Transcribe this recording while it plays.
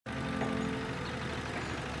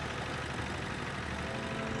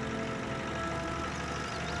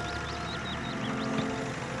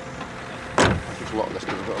awful lot of this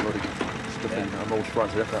because I've got a lot of stuff in. I'm always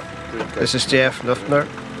frightened to get that briefcase. This is Geoff Knupfer.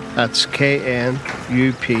 That's Knupfer.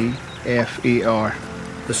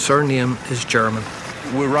 The surname is German.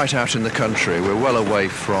 We're right out in the country. We're well away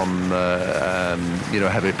from,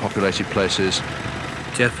 heavily populated places.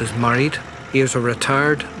 Geoff is married. He is a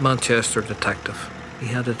retired Manchester detective. He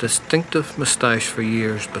had a distinctive moustache for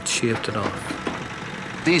years, but shaved it off.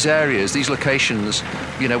 These areas, these locations,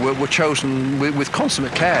 were chosen with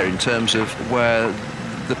consummate care in terms of where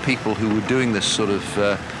the people who were doing this sort of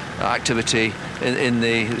activity in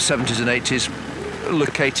the 70s and 80s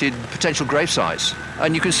located potential grave sites.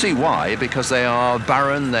 And you can see why, because they are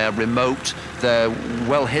barren, they are remote, they're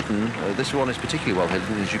well hidden. This one is particularly well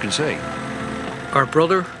hidden, as you can see. Our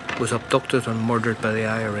brother was abducted and murdered by the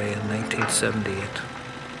IRA in 1978.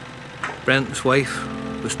 Brenton's wife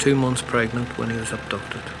was 2 months pregnant when he was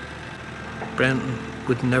abducted. Brenton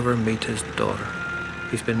would never meet his daughter.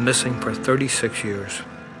 He's been missing for 36 years.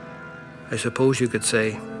 I suppose you could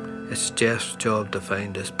say it's Geoff's job to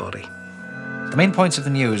find his body. The main points of the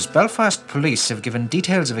news. Belfast police have given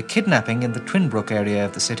details of a kidnapping in the Twinbrook area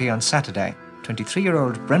of the city on Saturday.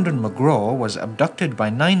 23-year-old Brendan Megraw was abducted by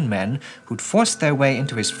 9 men who'd forced their way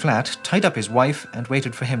into his flat, tied up his wife and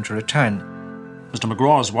waited for him to return. Mr.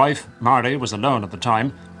 Megraw's wife, Marty, was alone at the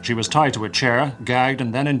time. She was tied to a chair, gagged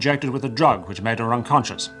and then injected with a drug which made her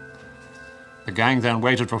unconscious. The gang then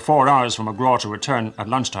waited for 4 hours for Megraw to return at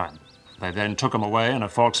lunchtime. They then took him away in a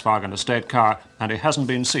Volkswagen estate car and he hasn't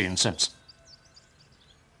been seen since.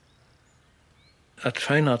 I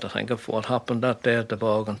try not to think of what happened that day at the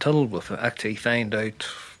bog until we actually find out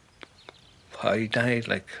how he died.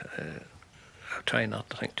 I try not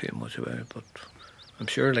to think too much about it, but I'm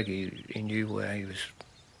sure he knew why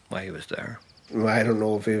he was there. I don't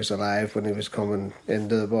know if he was alive when he was coming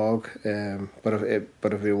into the bog,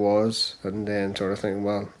 but if he was, and then sort of thinking,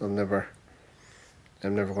 well, I'm never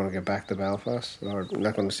going to get back to Belfast, or I'm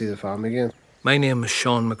not going to see the family again. My name is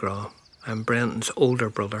Sean Megraw. I'm Brenton's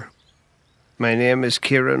older brother. My name is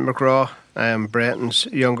Kieran Megraw. I am Brenton's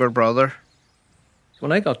younger brother.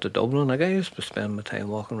 When I got to Dublin, I used to spend my time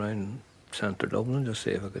walking around centre Dublin just to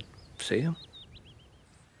see if I could see him.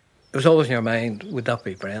 It was always in your mind, would that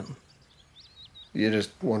be Brenton? You're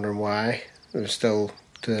just wondering why. There's still,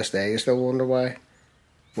 to this day, you still wonder why.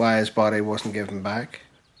 Why his body wasn't given back.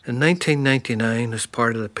 In 1999, as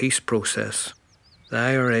part of the peace process, the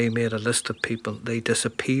IRA made a list of people they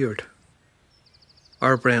disappeared.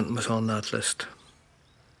 Our Brenton was on that list.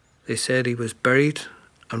 They said he was buried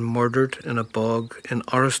and murdered in a bog in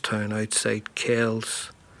Orristown outside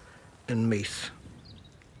Kells in Meath.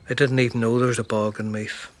 I didn't even know there was a bog in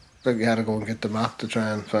Meath. But you had to go and get the map to try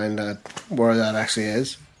and find out where that actually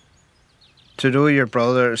is. To know your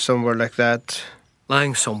brother somewhere like that.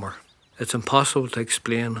 Lying somewhere. It's impossible to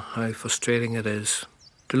explain how frustrating it is.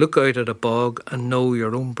 To look out at a bog and know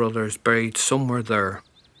your own brother is buried somewhere there.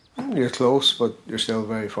 You're close, but you're still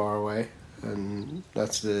very far away. And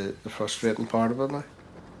that's the frustrating part of it now.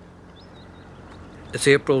 It's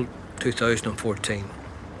April 2014.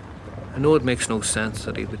 I know it makes no sense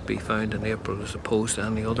that he would be found in April as opposed to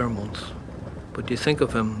any other month, but you think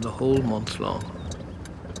of him the whole month long.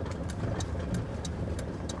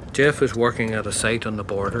 Geoff is working at a site on the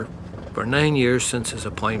border. For 9 years since his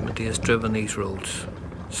appointment, he has driven these roads.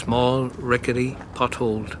 Small, rickety,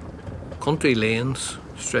 potholed country lanes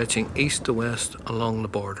stretching east to west along the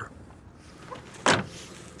border.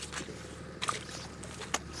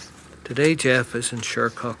 Today, Geoff is in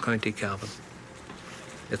Shercock County Cavan.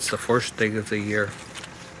 It's the first dig of the year.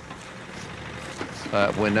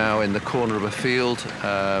 We're now in the corner of a field,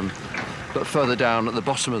 but further down at the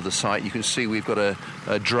bottom of the site you can see we've got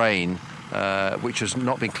a drain which has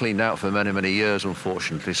not been cleaned out for many, many years,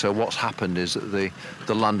 unfortunately. So what's happened is that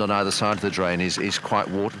the land on either side of the drain is quite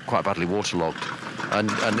badly waterlogged. And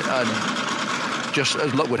just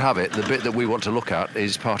as luck would have it, the bit that we want to look at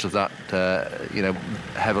is part of that,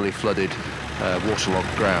 heavily flooded,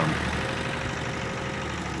 waterlogged ground.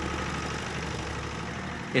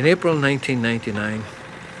 In April 1999,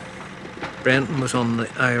 Brenton was on the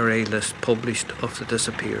IRA list published of the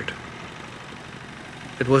disappeared.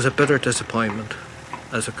 It was a bitter disappointment,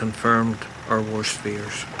 as it confirmed our worst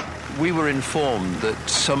fears. We were informed that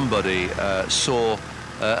somebody saw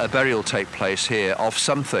a burial take place here of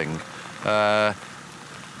something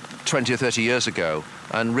 20 or 30 years ago,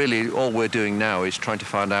 and really all we're doing now is trying to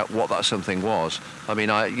find out what that something was. I mean,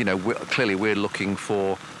 clearly we're looking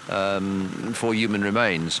for human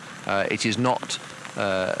remains. It is not.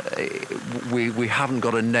 We haven't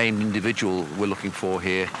got a named individual we're looking for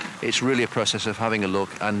here. It's really a process of having a look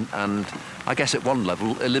and I guess at one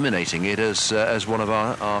level eliminating it as one of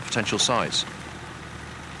our potential sites.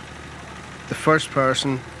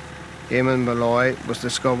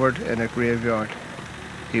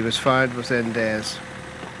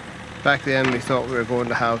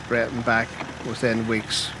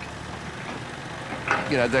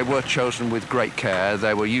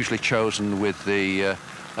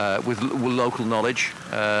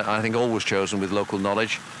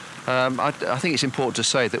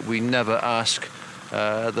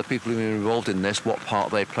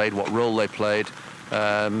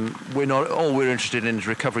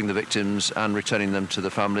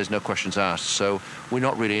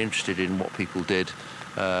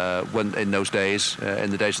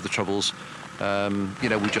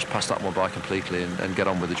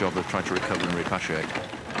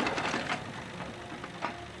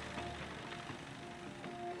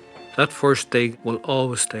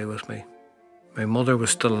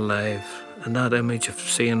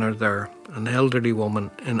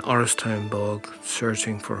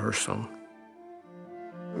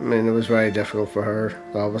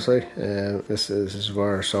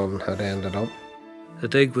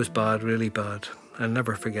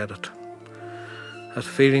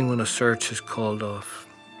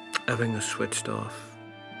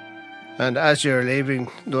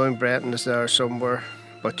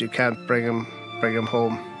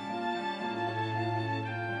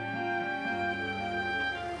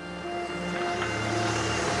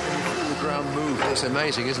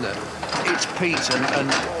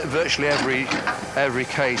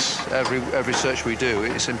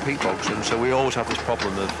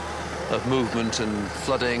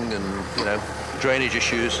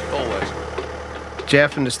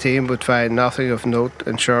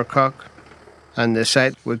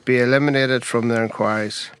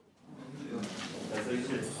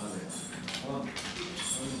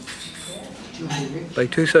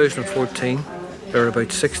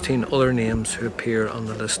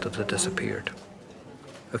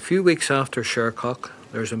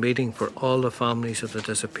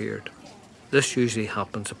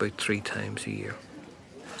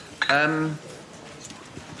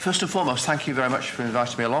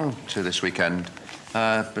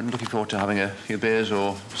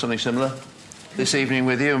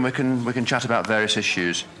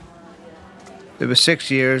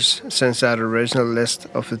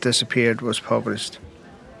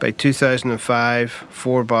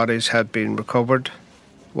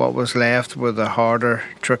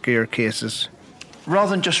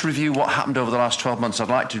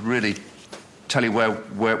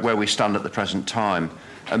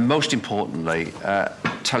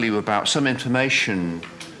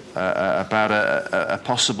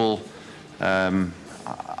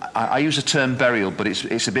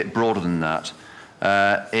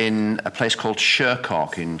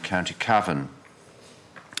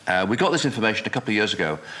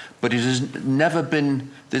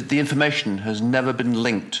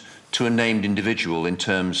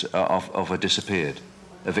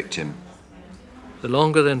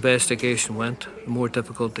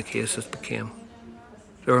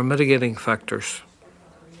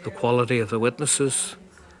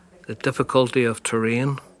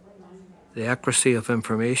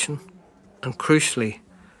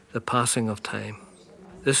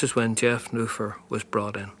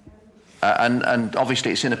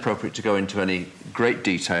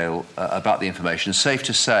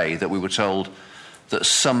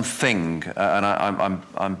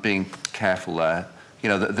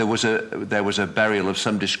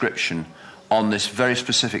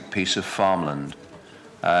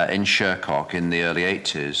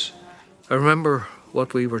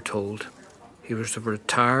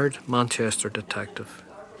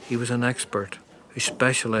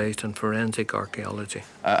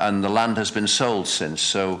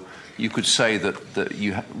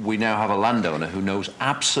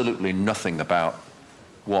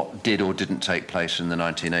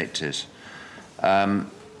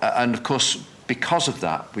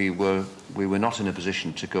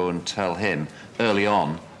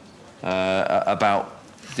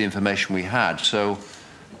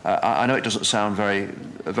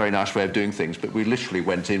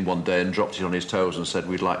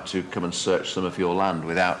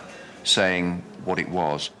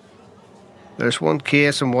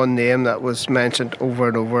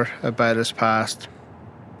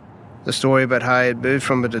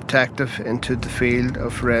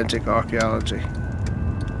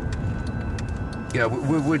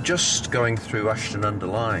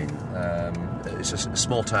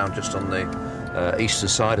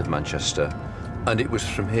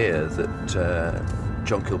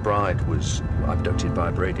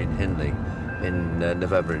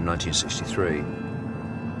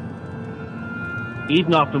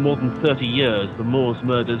 Even after more than 30 years, the Moors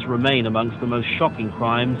murders remain amongst the most shocking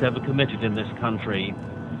crimes ever committed in this country.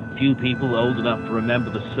 Few people old enough to remember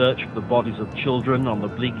the search for the bodies of children on the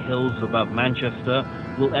bleak hills above Manchester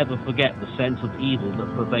will ever forget the sense of evil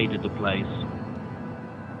that pervaded the place.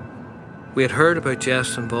 We had heard about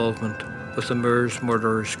Geoff's involvement with the Moors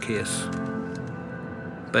murderers case.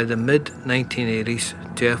 By the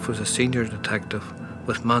mid-1980s, Geoff was a senior detective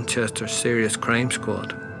with Manchester's Serious Crime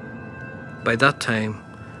Squad. By that time,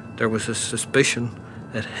 there was a suspicion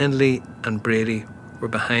that Hindley and Brady were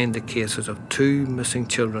behind the cases of 2 missing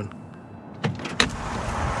children.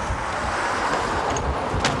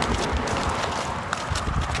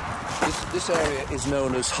 This area is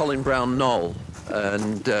known as Hollingbrown Knoll,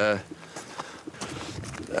 and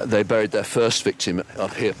they buried their first victim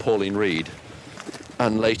up here, Pauline Reed,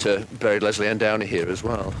 and later buried Leslie Ann Downey here as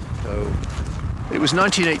well. So it was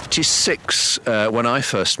 1986 when I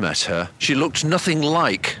first met her. She looked nothing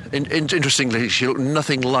like, interestingly, she looked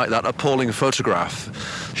nothing like that appalling photograph.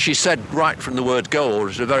 She said right from the word go, or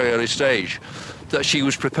at a very early stage, that she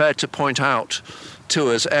was prepared to point out to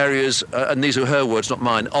us areas, and these are her words, not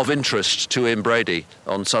mine, of interest to Ian Brady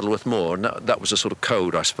on Saddleworth Moor. And that was a sort of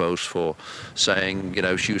code, I suppose, for saying, you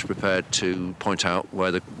know, she was prepared to point out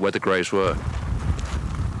where the graves were.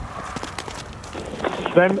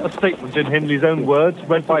 Then a statement in Hindley's own words,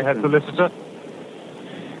 read by her solicitor.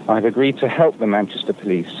 I've agreed to help the Manchester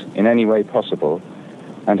Police in any way possible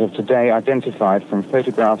and have today identified from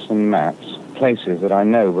photographs and maps places that I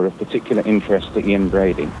know were of particular interest to Ian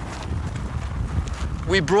Brady.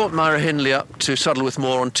 We brought Myra Hindley up to Saddleworth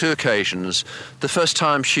Moor on 2 occasions. The first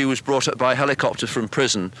time she was brought up by helicopter from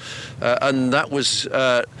prison, and that was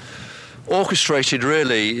orchestrated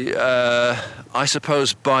really, I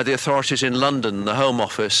suppose, by the authorities in London, the Home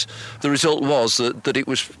Office. The result was that it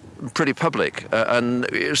was pretty public, and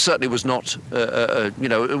it certainly was not,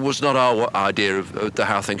 it was not our idea of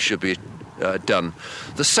how things should be done.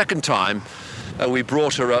 The second time, we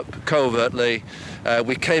brought her up covertly.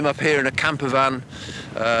 We came up here in a camper van,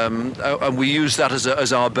 and we used that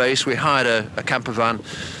as our base. We hired a camper van,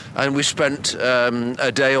 and we spent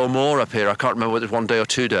a day or more up here. I can't remember whether it was 1 day or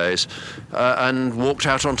 2 days, and walked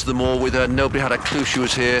out onto the moor with her. Nobody had a clue she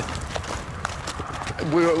was here.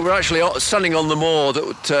 We were actually standing on the moor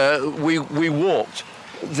that we walked.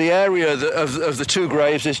 The area of the 2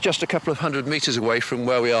 graves is just a couple of 100 metres away from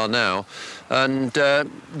where we are now, and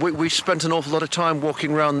we spent an awful lot of time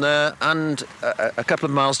walking around there, and a couple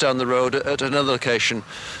of miles down the road at another location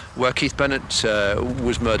where Keith Bennett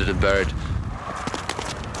was murdered and buried.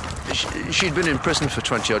 She'd been in prison for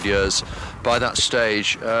 20-odd years by that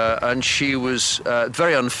stage, and she was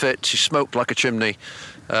very unfit. She smoked like a chimney.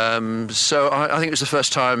 So I think it was the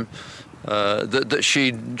first time that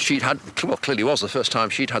she'd had, well, clearly was the first time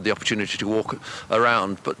she'd had the opportunity to walk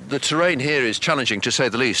around. But the terrain here is challenging, to say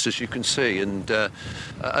the least, as you can see, and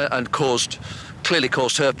clearly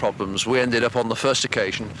caused her problems. We ended up on the first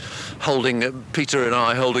occasion Peter and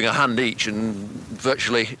I holding a hand each and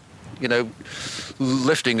virtually,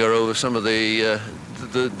 lifting her over some of the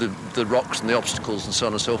rocks and the obstacles and so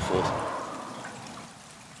on and so forth.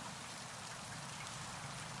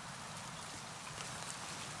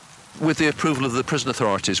 With the approval of the prison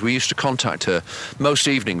authorities, we used to contact her most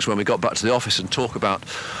evenings when we got back to the office and talk about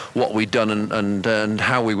what we'd done and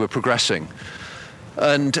how we were progressing.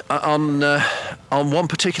 And on one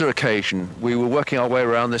particular occasion, we were working our way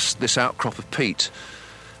around this outcrop of peat,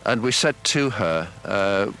 and we said to her,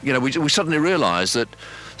 we suddenly realised that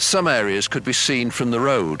some areas could be seen from the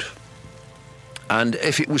road, and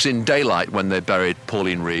if it was in daylight when they buried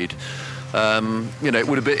Pauline Reed, wouldn't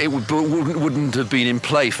have been in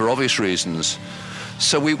play for obvious reasons.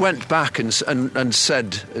 So we went back and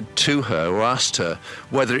said to her, or asked her,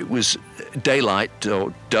 whether it was daylight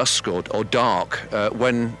or dusk or dark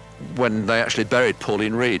when they actually buried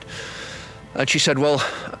Pauline Reed. And she said, well,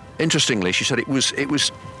 interestingly, she said it was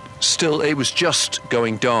just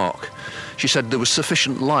going dark. She said there was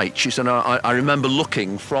sufficient light. She said, I remember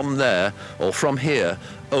looking from there or from here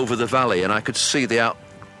over the valley, and I could see the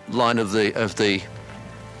outline of the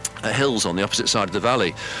hills on the opposite side of the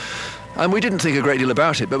valley. And we didn't think a great deal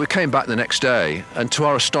about it, but we came back the next day, and to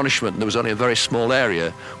our astonishment, there was only a very small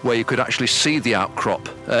area where you could actually see the outcrop,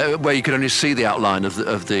 where you could only see the outline of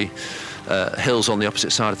the hills on the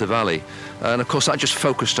opposite side of the valley. And of course, that just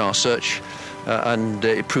focused our search, and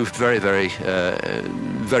it proved very, very,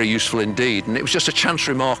 very useful indeed. And it was just a chance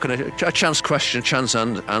remark and a chance question, a chance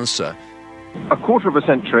answer. A quarter of a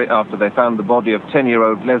century after they found the body of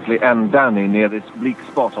 10-year-old Leslie Ann Downey near this bleak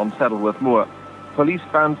spot on Saddleworth Moor, police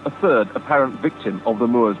found a third apparent victim of the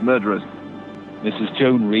Moor's murderers. Mrs.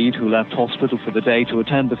 Joan Reid, who left hospital for the day to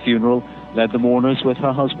attend the funeral, led the mourners with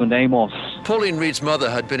her husband Amos. Pauline Reid's mother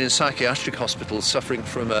had been in psychiatric hospital suffering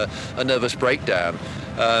from a nervous breakdown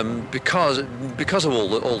because of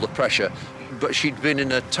all the pressure. But she'd been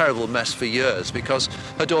in a terrible mess for years because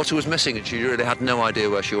her daughter was missing and she really had no idea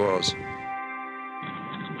where she was.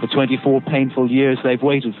 For 24 painful years they've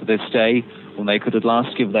waited for this day when they could at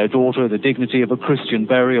last give their daughter the dignity of a Christian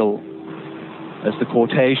burial. As the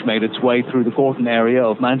cortege made its way through the Gorton area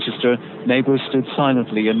of Manchester, neighbours stood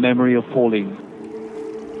silently in memory of Pauline.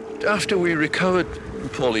 After we recovered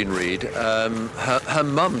Pauline Reid, her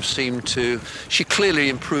mum seemed to... She clearly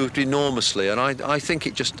improved enormously, and I think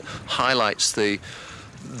it just highlights the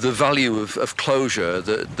value of closure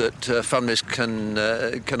that families can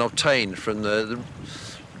obtain from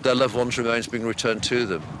their loved ones' remains being returned to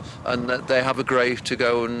them, and that they have a grave to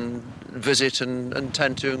go and visit and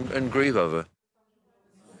tend to and grieve over.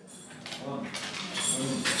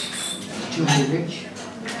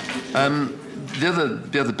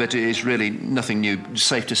 The other bit is really nothing new.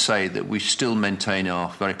 Safe to say that we still maintain our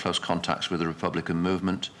very close contacts with the Republican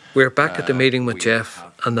movement. We're back at the meeting with Geoff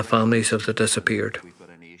and the families of the disappeared.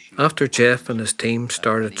 After Geoff and his team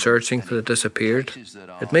started searching for the disappeared,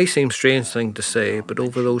 it may seem a strange thing to say, but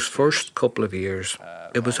over those first couple of years,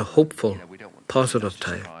 it was a hopeful, positive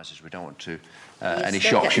time. We don't want to any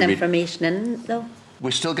shocks. Getting information in, though? We're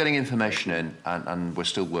still getting information in, and we're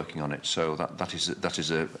still working on it. So that is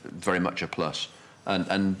a very much a plus.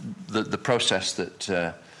 And the process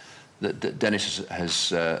that Dennis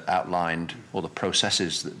has outlined, or the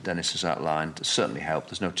processes that Dennis has outlined, certainly helped.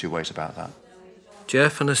 There's no two ways about that.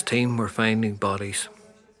 Geoff and his team were finding bodies.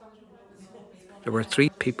 There were 3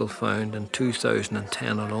 people found in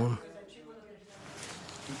 2010 alone.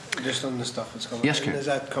 Just on the stuff that's coming yes, in, is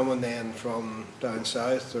that coming then from down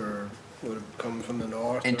south, or would it come from the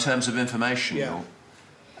north? In terms of information? Yeah.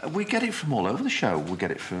 We get it from all over the show.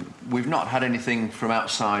 We've not had anything from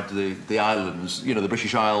outside the islands, the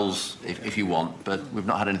British Isles, if you want, but we've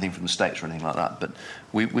not had anything from the States or anything like that. But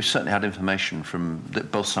we've certainly had information from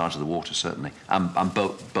both sides of the water, certainly, and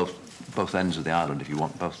both ends of the island, if you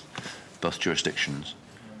want, both jurisdictions,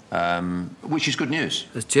 which is good news.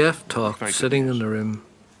 As Geoff talked, sitting in the room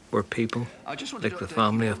were people like the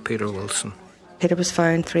family of Peter Wilson. Peter was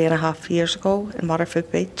found 3.5 years ago in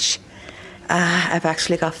Waterford Beach. I've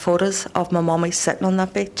actually got photos of my mummy sitting on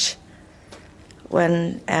that beach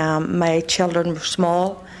when my children were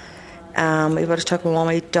small. We would have took my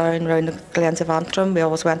mummy down around the Glens of Antrim. We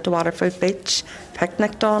always went to Waterford Beach,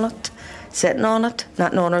 picnicked on it, sitting on it,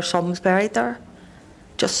 not knowing her son was buried there.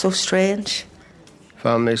 Just so strange.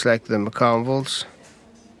 Families like the McConvilles,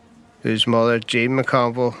 whose mother, Jean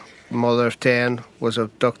McConville, mother of 10, was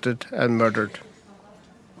abducted and murdered.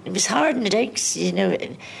 It was hard in the digs,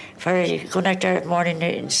 for going out there at morning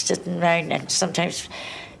and sitting around, and sometimes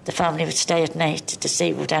the family would stay at night to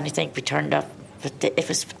see would anything be turned up. But it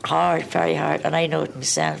was hard, very hard, and I know it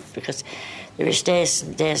myself, because there was days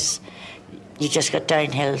and days you just got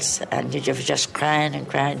down hills and you were just crying and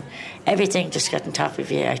crying. Everything just got on top of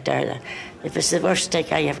you out there. It was the worst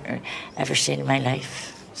dig I ever seen in my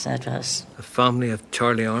life, so it was. The family of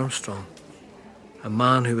Charlie Armstrong, a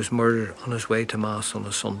man who was murdered on his way to Mass on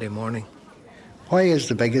a Sunday morning. Why is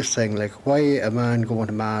the biggest thing, why a man going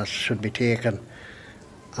to Mass should be taken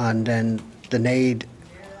and then denied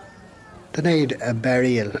a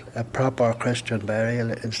burial, a proper Christian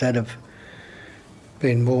burial, instead of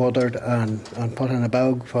being murdered and put in a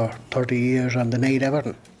bog for 30 years and denied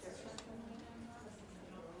everything?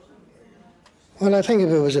 Well, I think if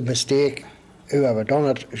it was a mistake, whoever done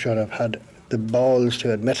it should have had the balls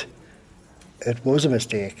to admit it was a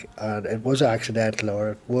mistake and it was accidental, or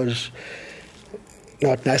it was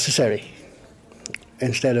not necessary,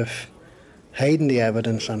 instead of hiding the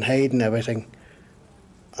evidence and hiding everything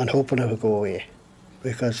and hoping it will go away,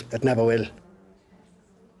 because it never will.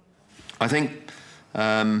 I think,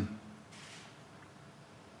 I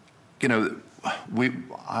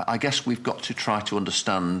guess we've got to try to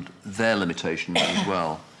understand their limitations as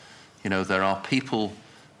well. There are people,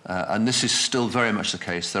 and this is still very much the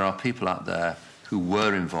case, there are people out there who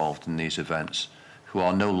were involved in these events who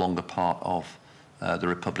are no longer part of the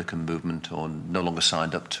Republican movement or no longer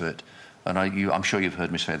signed up to it. And I'm sure you've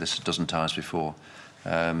heard me say this a dozen times before.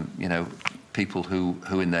 People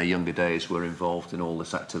who in their younger days were involved in all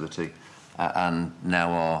this activity and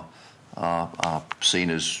now are seen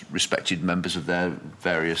as respected members of their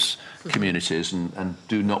various communities and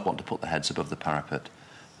do not want to put their heads above the parapet.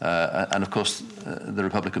 And of course, the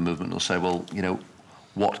Republican movement will say, well,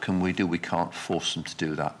 what can we do? We can't force them to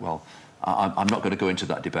do that. Well, I'm not going to go into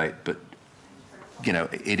that debate, but you know,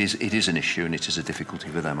 it is an issue and it is a difficulty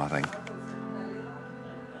for them, I think.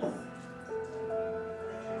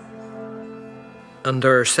 And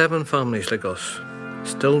there are 7 families like us,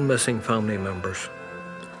 still missing family members.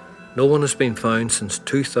 No one has been found since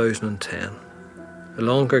 2010. The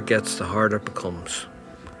longer it gets, the harder it becomes.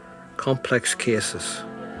 Complex cases.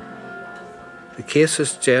 The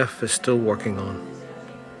cases Geoff is still working on.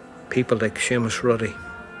 People like Seamus Ruddy.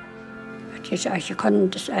 I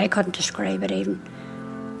couldn't describe it even,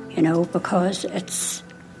 you know, because it's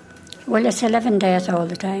 11 days all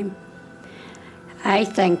the time. I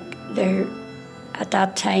think at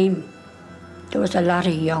that time, there was a lot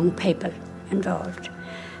of young people involved.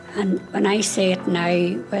 And when I see it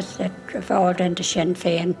now, with it revolved into Sinn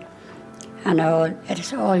Féin and all, it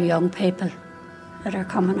is all young people that are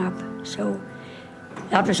coming up. So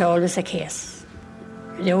that was always the case.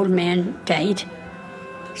 The old men died,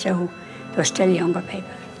 so there were still younger people.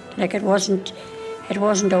 Like it wasn't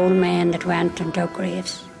old men that went and dug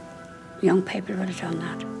graves. Young people would have done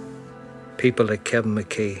that. People like Kevin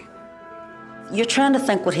McKee. You're trying to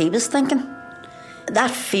think what he was thinking.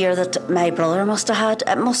 That fear that my brother must have had,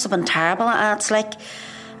 it must have been terrible. And it's like,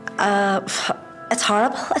 it's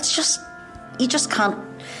horrible. It's just, you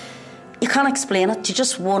can't explain it. You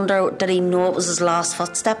just wonder, did he know it was his last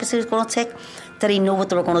footsteps he was going to take? Did he know what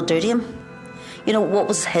they were going to do to him? You know, what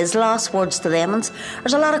was his last words to them? And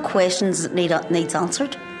there's a lot of questions that needs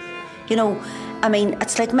answered. You know, I mean,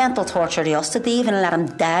 it's like mental torture to us. Did they even let him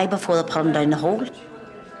die before they put him down the hole?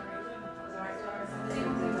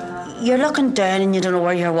 You're looking down and you don't know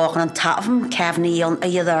where you're walking on top of him. Kevin, are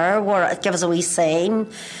you there? Give us a wee sign.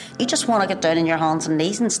 You just want to get down on your hands and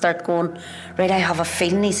knees and start going, right, I have a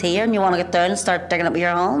feeling he's here, and you want to get down and start digging up with your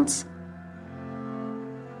hands.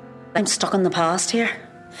 I'm stuck in the past here.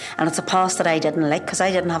 And it's a past that I didn't like, because I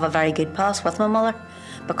didn't have a very good past with my mother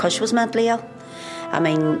because she was mentally ill. I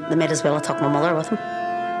mean, they might as well have took my mother with them.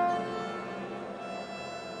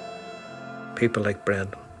 People like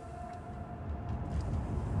Brendan.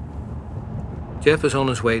 Geoff is on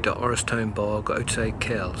his way to Orristown Bog outside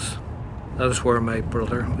Kells. That is where my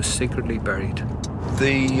brother was secretly buried.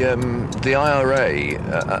 The IRA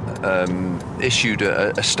issued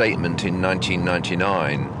a statement in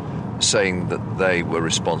 1999 saying that they were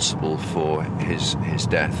responsible for his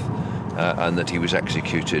death and that he was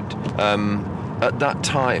executed. At that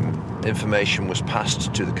time, information was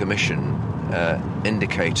passed to the Commission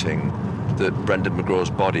indicating that Brendan Megraw's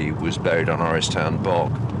body was buried on Orristown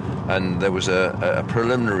Bog. And there was a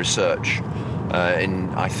preliminary research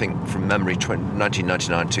in, I think, from memory,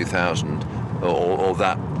 1999-2000, or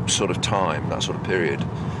that sort of time, that sort of period.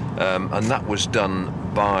 And that was done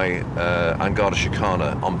by Angada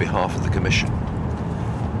Shikana on behalf of the Commission.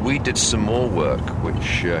 We did some more work,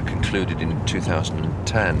 which concluded in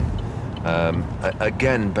 2010,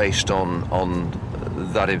 again based on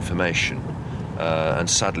that information. And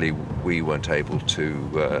sadly, we weren't able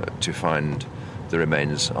to find the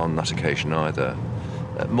remains on that occasion either.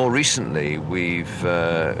 More recently, we've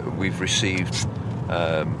received,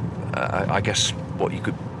 I guess, what you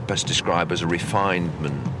could best describe as a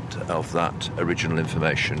refinement of that original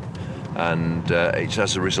information, and it's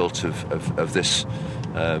as a result of this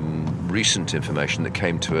recent information that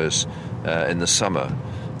came to us in the summer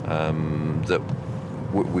that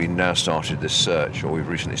we now started this search, or we've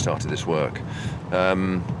recently started this work.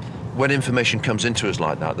 When information comes into us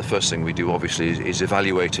like that, the first thing we do, obviously, is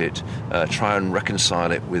evaluate it, try and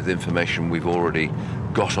reconcile it with information we've already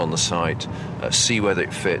got on the site, see whether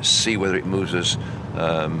it fits, see whether it moves us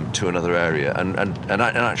to another area. And in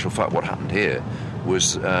actual fact, what happened here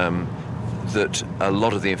was that a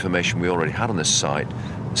lot of the information we already had on this site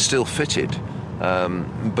still fitted,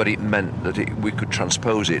 but it meant that we could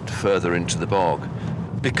transpose it further into the bog.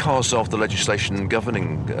 Because of the legislation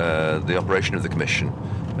governing the operation of the Commission,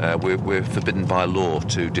 we're forbidden by law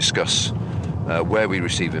to discuss where we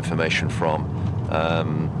receive information from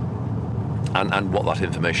and what that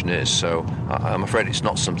information is. So I'm afraid it's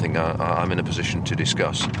not something I'm in a position to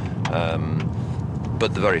discuss.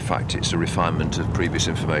 But the very fact it's a refinement of previous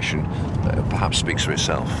information perhaps speaks for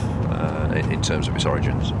itself in terms of its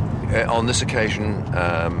origins. On this occasion,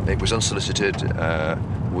 it was unsolicited.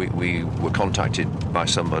 We were contacted by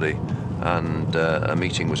somebody, and a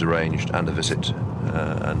meeting was arranged and a visit,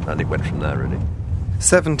 and it went from there, really.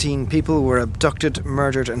 17 people were abducted,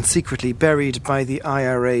 murdered and secretly buried by the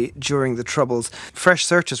IRA during the Troubles. Fresh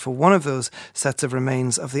searches for one of those sets of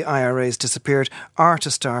remains of the IRA's disappeared are to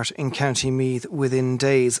start in County Meath within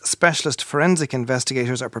days. Specialist forensic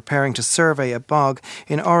investigators are preparing to survey a bog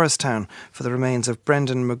in Orristown for the remains of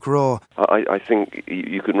Brendan Megraw. I think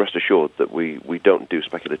you can rest assured that we don't do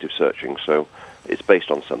speculative searching, so it's based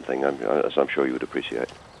on something, as I'm sure you would appreciate.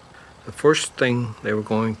 The first thing they were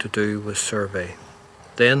going to do was survey.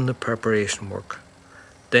 Then the preparation work.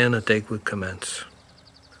 Then a dig would commence.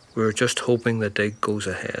 We were just hoping the dig goes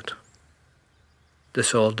ahead.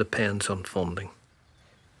 This all depends on funding.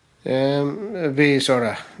 It'd be sort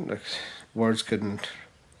of, like, words couldn't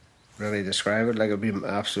really describe it. Like, it'd be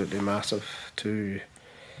absolutely massive to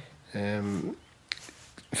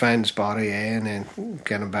find his body, and then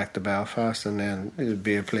get him back to Belfast, and then it'd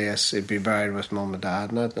be a place, he'd be buried with mum and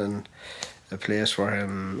dad in it, and a place for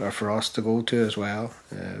him, or for us to go to as well.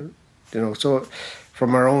 So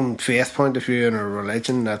from our own faith point of view and our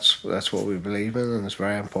religion, that's what we believe in, and it's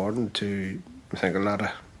very important to, I think, a lot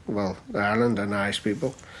of, Ireland and Irish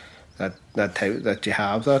people, that you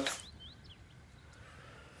have that.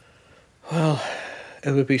 Well,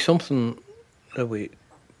 it would be something that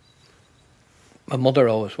my mother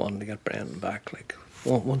always wanted to get Brendan back. Like,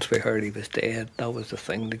 once we heard he was dead, that was the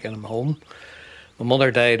thing to get him home. My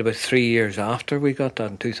mother died about 3 years after we got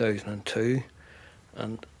that, in 2002,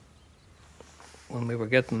 and when we were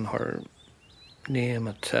getting her name,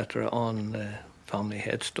 etc., on the family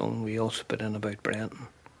headstone, we also put in about Brendan.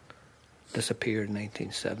 Disappeared in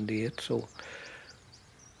 1978, so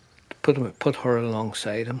to put her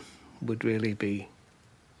alongside him would really be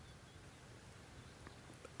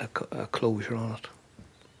a closure on it.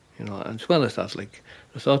 And as well as that, like,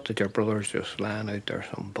 the thought that your brother's just lying out there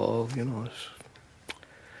some bog,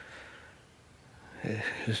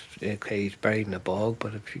 he's buried in a bog,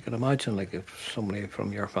 but if you can imagine, like, if somebody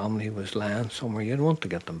from your family was lying somewhere, you'd want to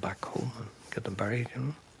get them back home and get them buried,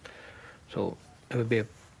 So it would be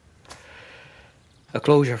a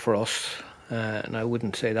closure for us, and I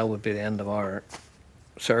wouldn't say that would be the end of our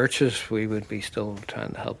searches. We would be still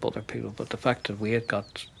trying to help other people, but the fact that we had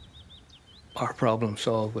got our problem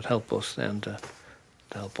solved would help us then to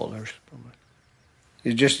help others.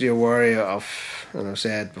 You're worry of, and I've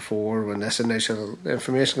said before, when this initial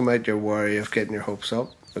information came out, you're worried of getting your hopes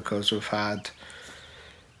up, because we've had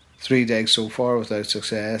 3 digs so far without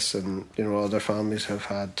success, and other families have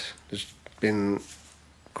had, there's been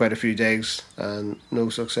quite a few digs and no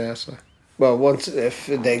success. Well, if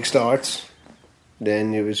the dig starts,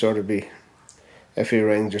 then you would sort of be, if you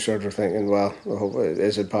ring, you're sort of thinking, well, I hope,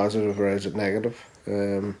 is it positive or is it negative?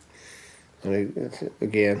 And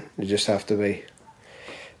again, you just have to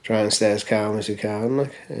try and stay as calm as you can.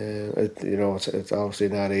 Like, it's obviously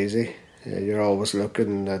not easy. You're always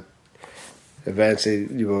looking that eventually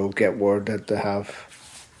you will get word that they have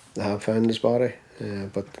found his body.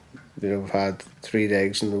 But we've had 3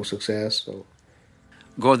 digs and no success. So.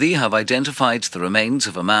 Gardaí have identified the remains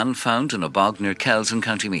of a man found in a bog near Kells in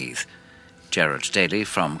County Meath. Gerard Daly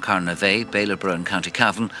from Carnavay, Bailieborough in County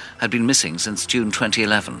Cavan had been missing since June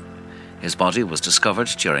 2011. His body was discovered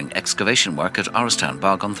during excavation work at Orristown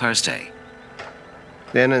Bog on Thursday.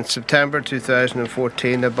 Then in September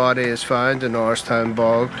 2014, the body is found in Orristown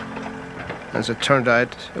Bog. As it turned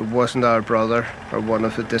out, it wasn't our brother or one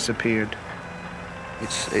of the disappeared.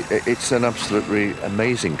 It's an absolutely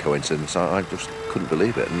amazing coincidence. I just couldn't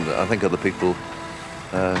believe it, and I think other people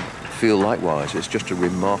feel likewise. It's just a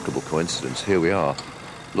remarkable coincidence. Here we are,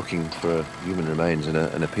 looking for human remains in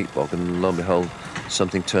a peat bog, and lo and behold,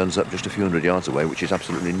 something turns up just a few hundred yards away, which is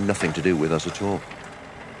absolutely nothing to do with us at all.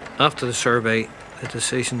 After the survey, a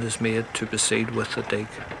decision is made to proceed with the dig.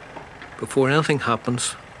 Before anything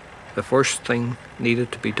happens, the first thing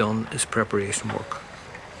needed to be done is preparation work.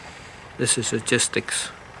 This is logistics,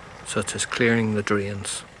 such as clearing the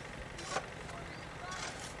drains.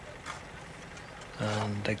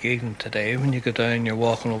 And like even today, when you go down, you're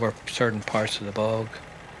walking over certain parts of the bog,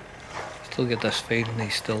 you still get this feeling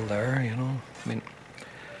he's still there, I mean,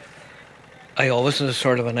 I always had a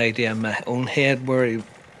sort of an idea in my own head where he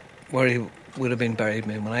would have been buried. I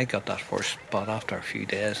mean, when I got that first spot after a few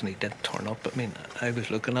days and he didn't turn up, I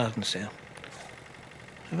was looking at it and saying,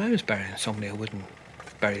 if I was burying somebody, I wouldn't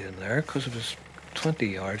bury them there, because it was 20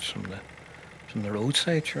 yards from the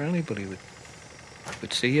roadside. Sure, anybody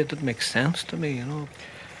would see it. It makes sense to me, And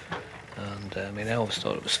I always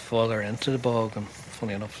thought it was further into the bog, and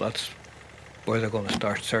funny enough, that's where they're going to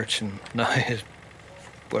start searching now, is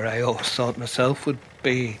where I always thought myself would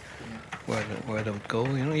be where they would go.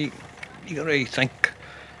 You can really think,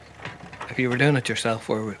 if you were doing it yourself,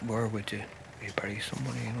 where would you you bury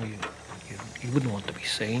somebody, you wouldn't want to be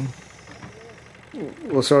seen.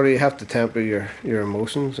 Well, sort of, you have to temper your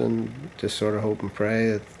emotions and just sort of hope and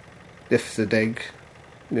pray that if the dig,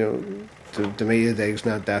 to me the dig's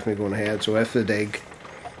not definitely going ahead, so if the dig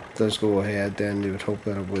does go ahead, then you would hope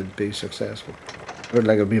that it would be successful. It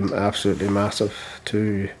would be absolutely massive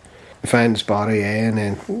to find his body and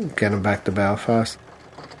then get him back to Belfast.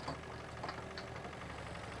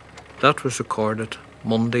 That was recorded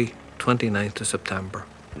Monday, 29th of September.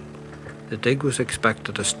 The dig was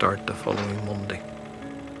expected to start the following Monday.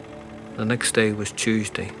 The next day was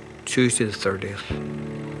Tuesday the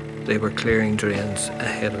 30th. They were clearing drains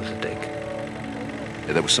ahead of the dig.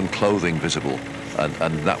 There was some clothing visible,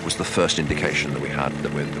 and that was the first indication that we had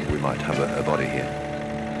that we might have a body here.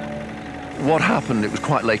 What happened, it was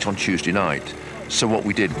quite late on Tuesday night, so what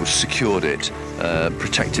we did was secured it,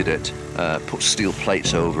 protected it, put steel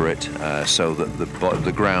plates over it so that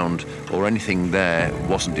the ground or anything there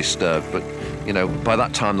wasn't disturbed. But, by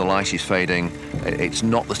that time the light is fading, it's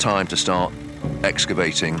not the time to start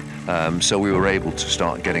excavating, so we were able to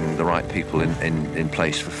start getting the right people in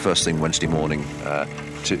place for first thing Wednesday morning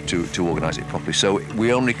to organise it properly. So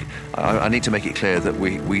I need to make it clear that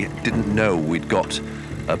we didn't know we'd got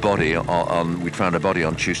a body we'd found a body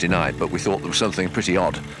on Tuesday night, but we thought there was something pretty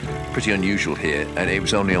odd, pretty unusual here, and it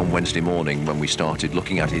was only on Wednesday morning when we started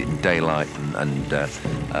looking at it in daylight and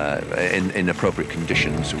in appropriate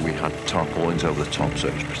conditions. We had tarpaulins over the top, so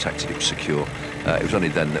it was protected, it was secure. It was only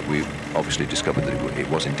then that we obviously discovered that it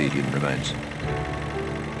was indeed human remains.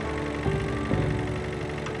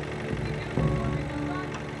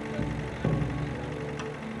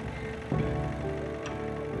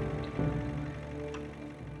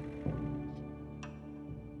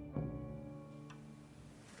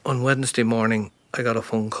 On Wednesday morning, I got a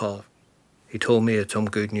phone call. He told me he had some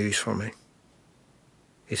good news for me.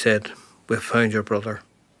 He said, "We've found your brother."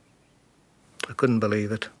 I couldn't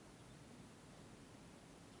believe it.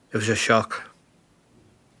 It was a shock.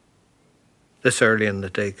 This early in the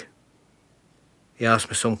dig, he asked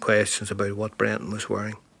me some questions about what Brenton was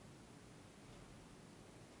wearing.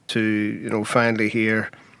 To, finally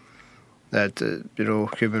hear that,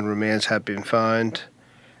 human remains had been found,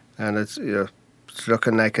 and it's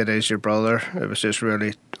looking like it is your brother. It was just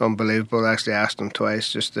really unbelievable. I actually asked him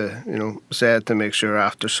twice just to, say it to make sure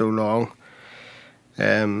after so long.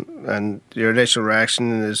 And your initial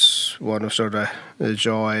reaction is one of sort of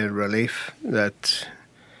joy and relief that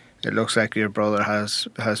it looks like your brother has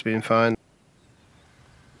been found.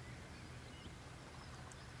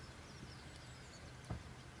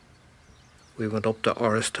 We went up to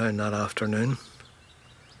Orristown that afternoon.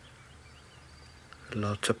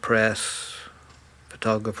 Lots of press,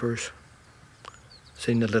 photographers.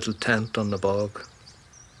 Seen the little tent on the bog.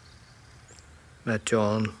 Met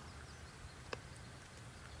John.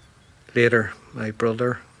 Later, my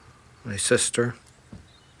brother, my sister,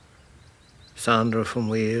 Sandra from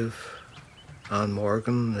Wave, Anne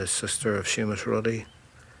Morgan, the sister of Seamus Ruddy,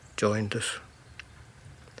 joined us.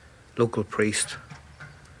 Local priest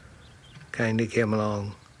kindly came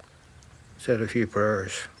along, said a few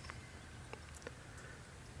prayers.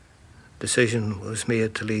 Decision was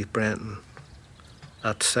made to leave Brenton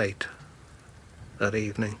at site that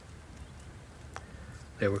evening.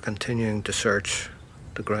 They were continuing to search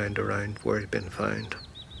the ground around where he'd been found.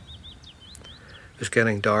 It was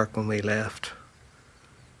getting dark when we left.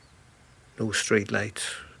 No street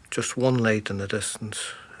lights, just one light in the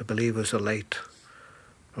distance. I believe it was a light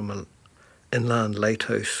from an inland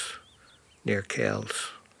lighthouse near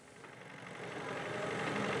Kells.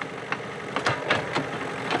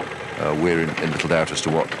 We're in little doubt as to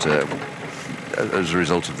what, as a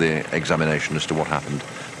result of the examination, as to what happened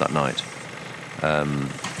that night.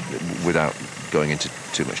 Without going into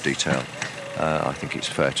too much detail, I think it's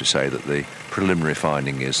fair to say that the preliminary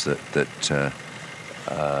finding is that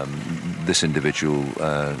this individual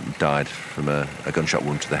died from a gunshot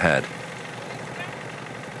wound to the head.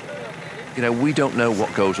 We don't know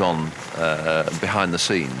what goes on behind the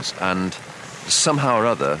scenes, and somehow or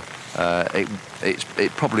other,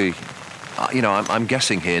 it probably, I'm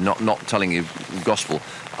guessing here, not telling you gospel.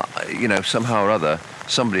 Somehow or other,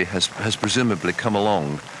 somebody has presumably come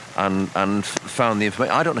along and found the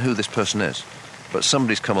information. I don't know who this person is, but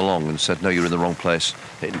somebody's come along and said, "No, you're in the wrong place.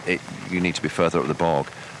 You need to be further up the bog."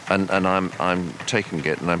 And I'm taking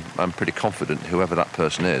it, and I'm pretty confident whoever that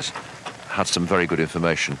person is had some very good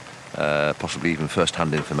information, possibly even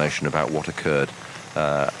first-hand information about what occurred.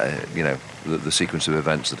 The sequence of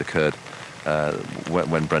events that occurred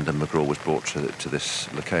when Brendan Megraw was brought to this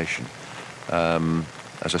location.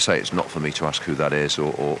 As I say, it's not for me to ask who that is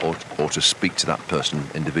or to speak to that person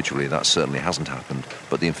individually. That certainly hasn't happened,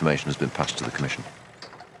 but the information has been passed to the Commission.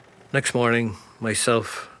 Next morning,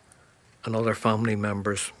 myself and other family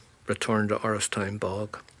members returned to Orristown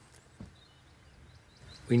Bog.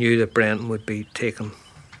 We knew that Brenton would be taken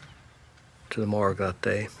to the morgue that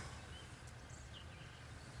day.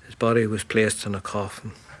 His body was placed in a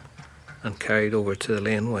coffin and carried over to the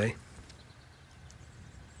laneway.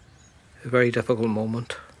 A very difficult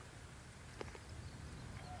moment.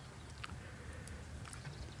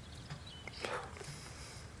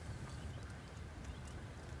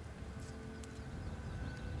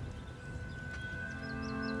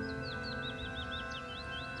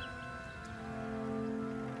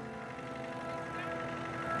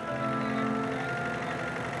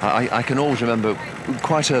 I can always remember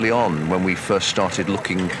quite early on when we first started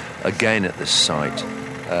looking again at this site,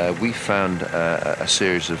 we found a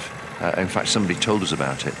series of, in fact somebody told us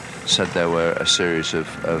about it, said there were a series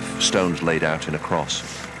of stones laid out in a cross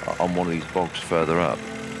on one of these bogs further up.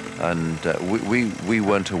 And we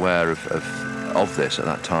weren't aware of this at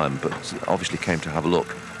that time, but obviously came to have a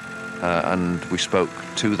look. And we spoke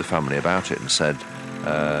to the family about it and said,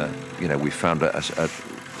 we found a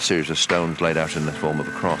series of stones laid out in the form of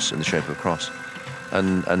a cross, in the shape of a cross.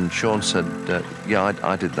 And Sean said,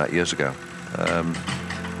 I did that years ago.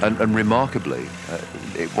 And remarkably,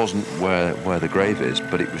 it wasn't where the grave is,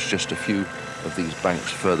 but it was just a few of these banks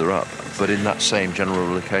further up, but in that same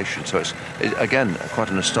general location. So it's again, quite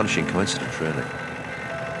an astonishing coincidence, really.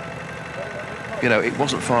 It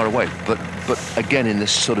wasn't far away, but again, in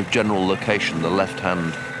this sort of general location, the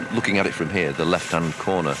left-hand, looking at it from here, the left-hand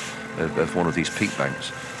corner of one of these peat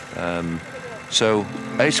banks. So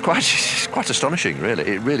it's quite astonishing, really.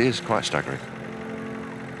 It really is quite staggering.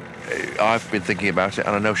 I've been thinking about it,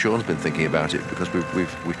 and I know Sean's been thinking about it because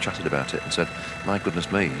we've chatted about it and said, my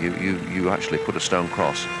goodness me, you actually put a stone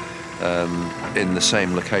cross in the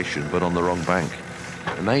same location but on the wrong bank.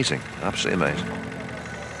 Amazing, absolutely amazing.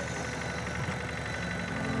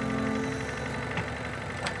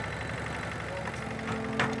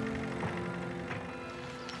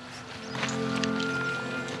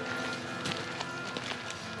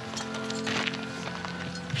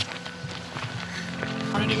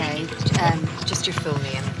 Just your full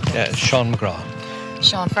name. Yeah, Sean Megraw.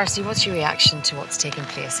 Sean, firstly, what's your reaction to what's taking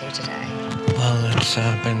place here today? Well, it's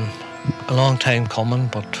been a long time coming,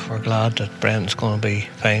 but we're glad that Brenton's going to be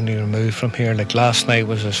finally removed from here. Like last night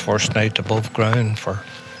was his first night above ground for,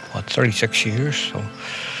 36 years. So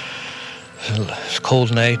it's a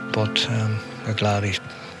cold night, but we're glad he's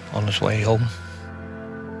on his way home.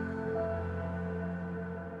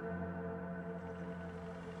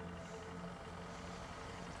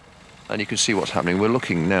 And you can see what's happening. We're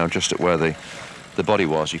looking now just at where the body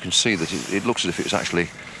was. You can see that it looks as if it was actually,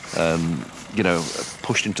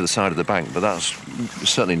 pushed into the side of the bank, but that's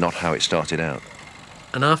certainly not how it started out.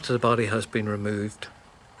 And after the body has been removed,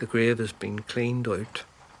 the grave has been cleaned out,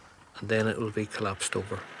 and then it will be collapsed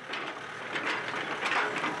over.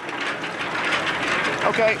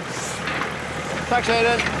 Okay. Thanks,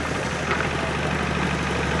 Aidan.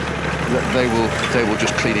 They will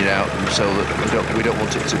just clean it out, and so that we don't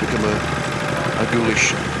want it to become a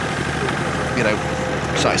ghoulish,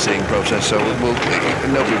 sightseeing process. So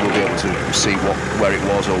nobody will be able to see where it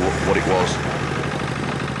was or what it was.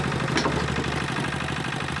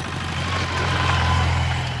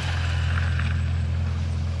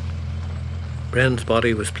 Brenton's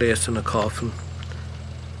body was placed in a coffin,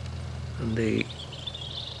 and the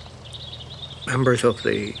members of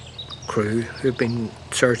the crew who'd been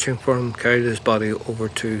searching for him carried his body over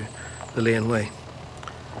to the laneway.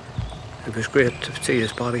 It was great to see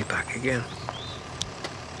his body back again.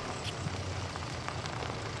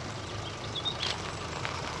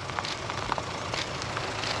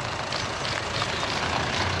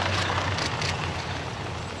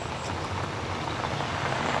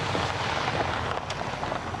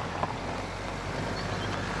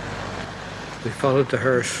 We followed the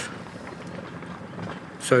hearse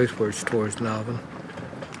southwards towards Navan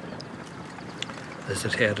as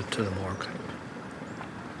it headed to the morgue.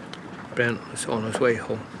 Brent was on his way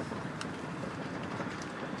home.